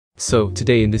So,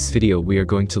 today in this video we are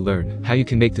going to learn how you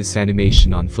can make this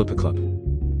animation on Flipaclip.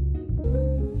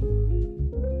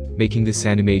 Making this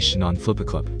animation on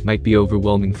Flipaclip might be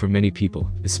overwhelming for many people,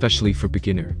 especially for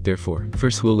beginner. Therefore,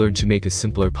 first we'll learn to make a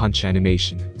simpler punch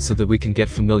animation, so that we can get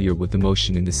familiar with the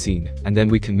motion in the scene, and then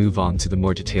we can move on to the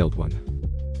more detailed one.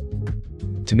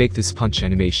 To make this punch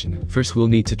animation, first we'll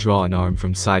need to draw an arm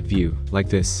from side view, like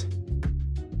this.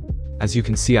 As you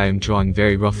can see, I am drawing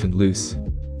very rough and loose.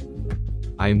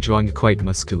 I am drawing a quite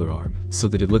muscular arm, so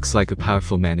that it looks like a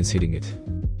powerful man is hitting it.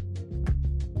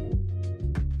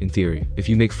 In theory, if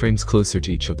you make frames closer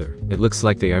to each other, it looks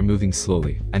like they are moving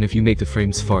slowly, and if you make the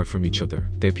frames far from each other,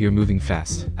 they appear moving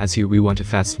fast. As here we want a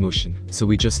fast motion, so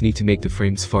we just need to make the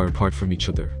frames far apart from each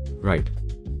other, right?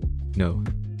 No.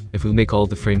 If we make all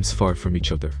the frames far from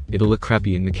each other, it'll look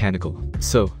crappy and mechanical.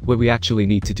 So, what we actually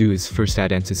need to do is first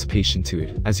add anticipation to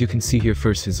it. As you can see here,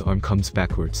 first his arm comes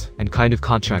backwards, and kind of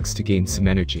contracts to gain some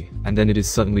energy, and then it is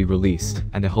suddenly released,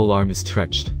 and the whole arm is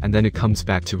stretched, and then it comes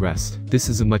back to rest. This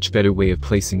is a much better way of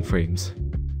placing frames.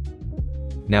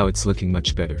 Now it's looking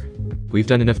much better. We've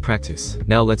done enough practice.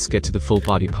 Now let's get to the full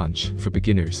body punch. For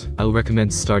beginners, I'll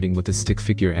recommend starting with the stick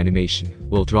figure animation.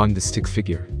 While drawing the stick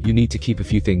figure, you need to keep a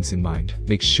few things in mind.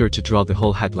 Make sure to draw the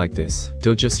whole head like this.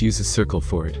 Don't just use a circle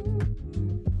for it.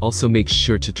 Also make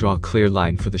sure to draw a clear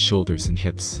line for the shoulders and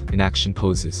hips. In action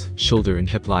poses, shoulder and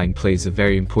hip line plays a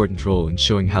very important role in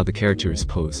showing how the character is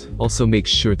posed. Also make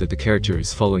sure that the character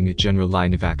is following a general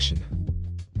line of action.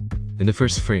 In the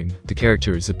first frame, the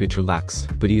character is a bit relaxed,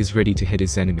 but he is ready to hit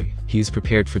his enemy. He is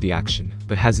prepared for the action,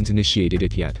 but hasn't initiated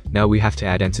it yet. Now we have to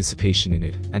add anticipation in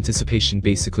it. Anticipation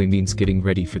basically means getting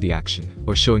ready for the action,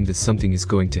 or showing that something is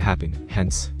going to happen.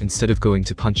 Hence, instead of going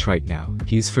to punch right now,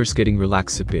 he is first getting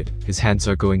relaxed a bit, his hands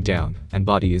are going down, and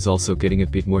body is also getting a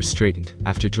bit more straightened.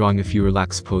 After drawing a few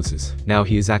relaxed poses, now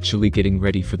he is actually getting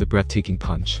ready for the breathtaking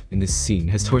punch. In this scene,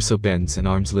 his torso bends and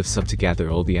arms lifts up to gather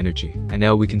all the energy, and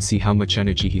now we can see how much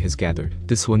energy he has gathered.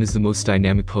 This one is the most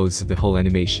dynamic pose of the whole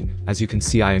animation. As you can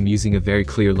see, I am using a very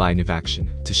clear line of action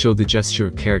to show the gesture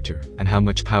of character and how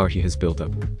much power he has built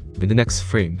up. In the next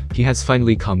frame, he has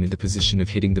finally come in the position of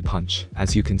hitting the punch.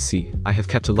 As you can see, I have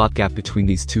kept a lot gap between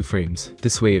these two frames.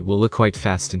 This way it will look quite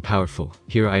fast and powerful.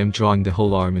 Here I am drawing the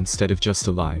whole arm instead of just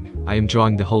a line. I am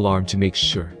drawing the whole arm to make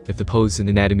sure if the pose and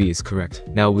anatomy is correct.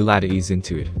 Now we'll add ease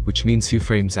into it, which means few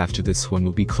frames after this one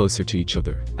will be closer to each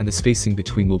other, and the spacing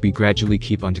between will be gradually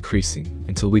keep on decreasing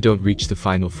until we don't reach the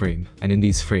final frame. And in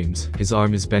these frames, his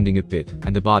arm is bending a bit,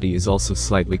 and the body is also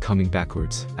slightly coming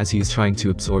backwards, as he is trying to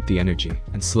absorb the energy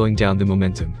and slowing down the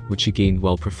momentum, which he gained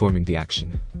while performing the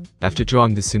action. After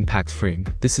drawing this impact frame,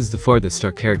 this is the farthest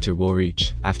our character will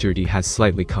reach. After it, he has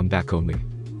slightly come back only.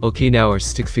 Okay, now our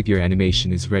stick figure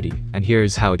animation is ready, and here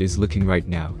is how it is looking right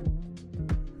now.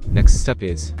 Next step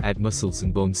is, add muscles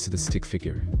and bones to the stick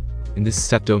figure. In this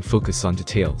step, don't focus on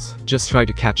details, just try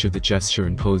to capture the gesture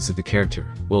and pose of the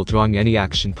character. While drawing any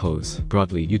action pose,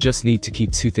 broadly, you just need to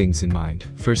keep two things in mind.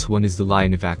 First one is the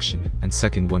line of action, and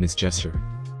second one is gesture.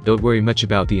 Don't worry much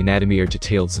about the anatomy or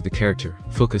details of the character.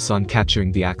 Focus on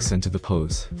capturing the accent of the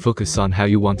pose. Focus on how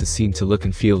you want the scene to look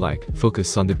and feel like.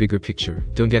 Focus on the bigger picture.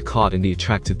 Don't get caught in the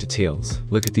attractive details.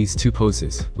 Look at these two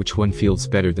poses. Which one feels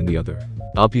better than the other?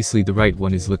 Obviously the right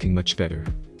one is looking much better.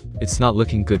 It's not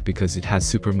looking good because it has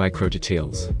super micro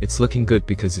details. It's looking good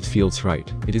because it feels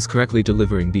right. It is correctly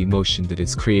delivering the emotion that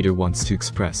its creator wants to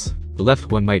express. The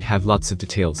left one might have lots of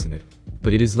details in it,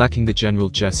 but it is lacking the general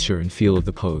gesture and feel of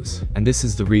the pose, and this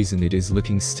is the reason it is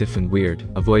looking stiff and weird.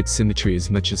 Avoid symmetry as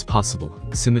much as possible.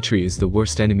 Symmetry is the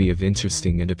worst enemy of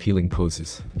interesting and appealing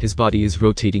poses. His body is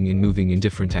rotating and moving in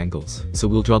different angles, so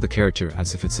we'll draw the character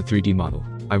as if it's a 3D model.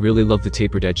 I really love the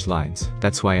tapered edge lines.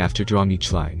 That's why after drawing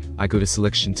each line, I go to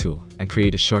selection tool and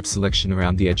create a sharp selection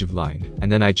around the edge of line,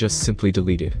 and then I just simply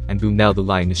delete it, and boom, now the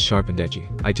line is sharp and edgy.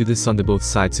 I do this on the both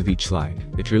sides of each line.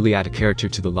 It really adds a character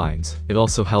to the lines. It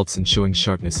also helps in showing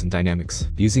sharpness and dynamics.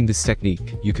 Using this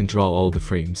technique, you can draw all the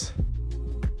frames.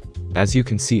 As you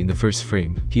can see in the first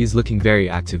frame, he is looking very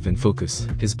active and focused.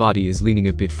 His body is leaning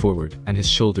a bit forward, and his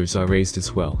shoulders are raised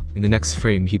as well. In the next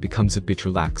frame, he becomes a bit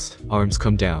relaxed. Arms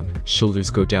come down, shoulders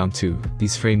go down too.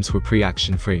 These frames were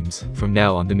pre-action frames. From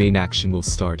now on, the main action will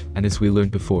start, and as we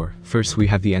learned before, first we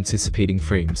have the anticipating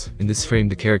frames. In this frame,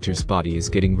 the character's body is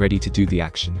getting ready to do the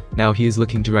action. Now he is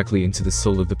looking directly into the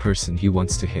soul of the person he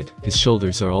wants to hit. His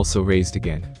shoulders are also raised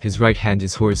again. His right hand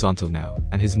is horizontal now,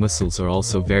 and his muscles are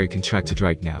also very contracted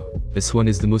right now. This one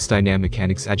is the most dynamic and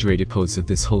exaggerated pose of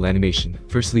this whole animation.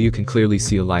 Firstly, you can clearly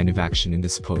see a line of action in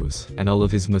this pose, and all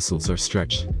of his muscles are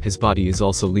stretched. His body is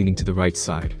also leaning to the right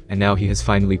side, and now he has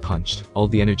finally punched. All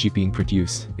the energy being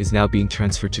produced is now being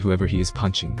transferred to whoever he is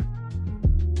punching.